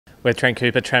with Trent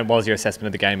Cooper. Trent, what was your assessment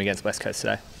of the game against West Coast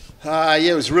today? Yeah,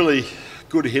 it was really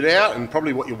good hit out and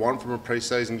probably what you want from a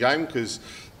pre-season game because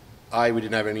A, we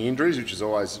didn't have any injuries, which is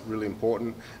always really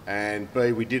important, and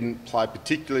B, we didn't play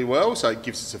particularly well, so it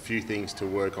gives us a few things to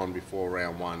work on before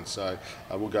round one. So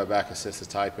we'll go back, assess the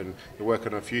tape and work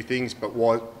on a few things, but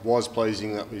what was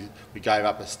pleasing that we gave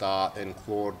up a start and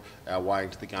clawed our way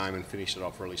into the game and finished it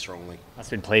off really strongly. I've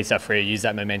been pleased that Freo used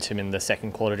that momentum in the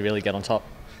second quarter to really get on top.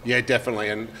 Yeah, definitely,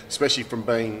 and especially from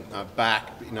being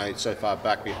back, so far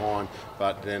back behind.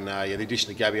 But then, the addition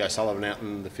of Gabby O'Sullivan out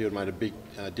in the field made a big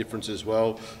difference as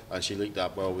well. She linked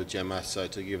up well with Gemma, so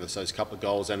to give us those couple of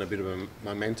goals and a bit of a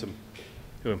momentum.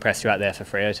 Who impressed you out there for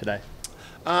Freo today?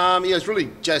 It was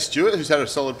really Jazz Stewart, who's had a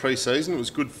solid pre-season. It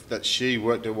was good that she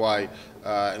worked her way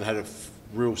and had a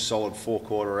real solid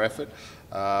four-quarter effort.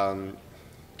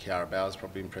 Kiara Bowers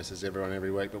probably impresses everyone every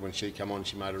week, but when she came on,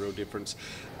 she made a real difference.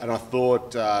 And I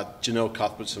thought Janelle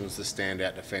Cuthbertson was the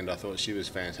standout defender. I thought she was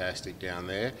fantastic down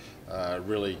there.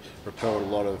 Really repelled a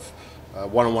lot of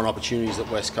one-on-one opportunities that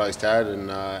West Coast had, and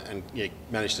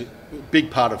managed a big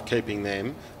part of keeping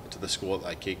them to the score that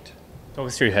they kicked. Talk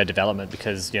us through her development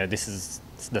because this is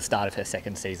the start of her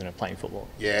second season of playing football.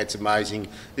 Yeah, it's amazing.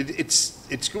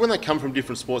 It's good when they come from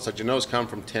different sports. Like Janelle's come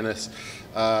from tennis,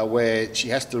 where she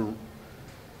has to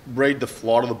read the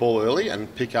flight of the ball early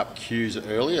and pick up cues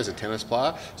early as a tennis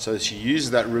player. So she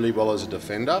uses that really well as a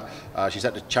defender. She's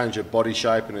had to change her body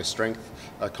shape and her strength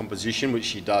composition, which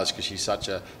she does because she's such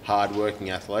a hard-working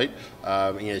athlete.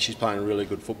 She's playing really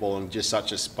good football and just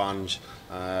such a sponge.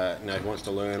 Wants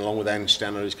to learn, along with Anne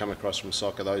Stanner, who's come across from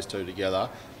soccer. Those two together,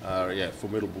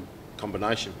 formidable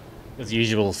combination. There's the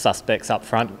usual suspects up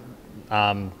front.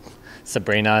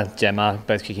 Sabrina, Gemma,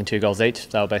 both kicking 2 goals each.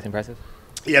 They were both impressive.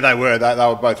 Yeah, they were. They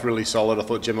were both really solid. I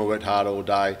thought Gemma worked hard all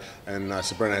day, and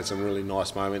Sabrina had some really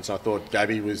nice moments. I thought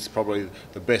Gabby was probably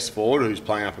the best forward, who's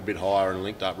playing up a bit higher and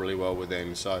linked up really well with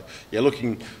them. So,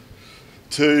 looking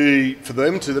for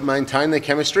them to maintain their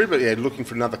chemistry, but looking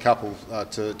for another couple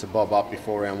to bob up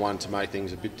before round one to make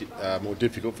things a bit more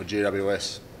difficult for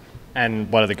GWS.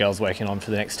 And what are the girls working on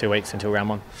for the next 2 weeks until round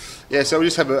one? Yeah, so we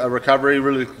just have a recovery.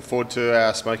 Really looking forward to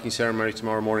our smoking ceremony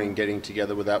tomorrow morning and getting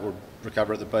together with that. We'll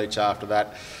recover at the beach after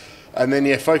that. And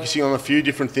then, focusing on a few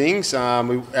different things.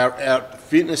 Our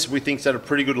fitness, we think, is at a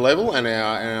pretty good level, and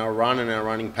our run and our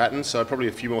running patterns. So probably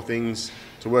a few more things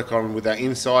to work on with our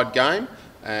inside game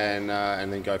and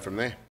then go from there.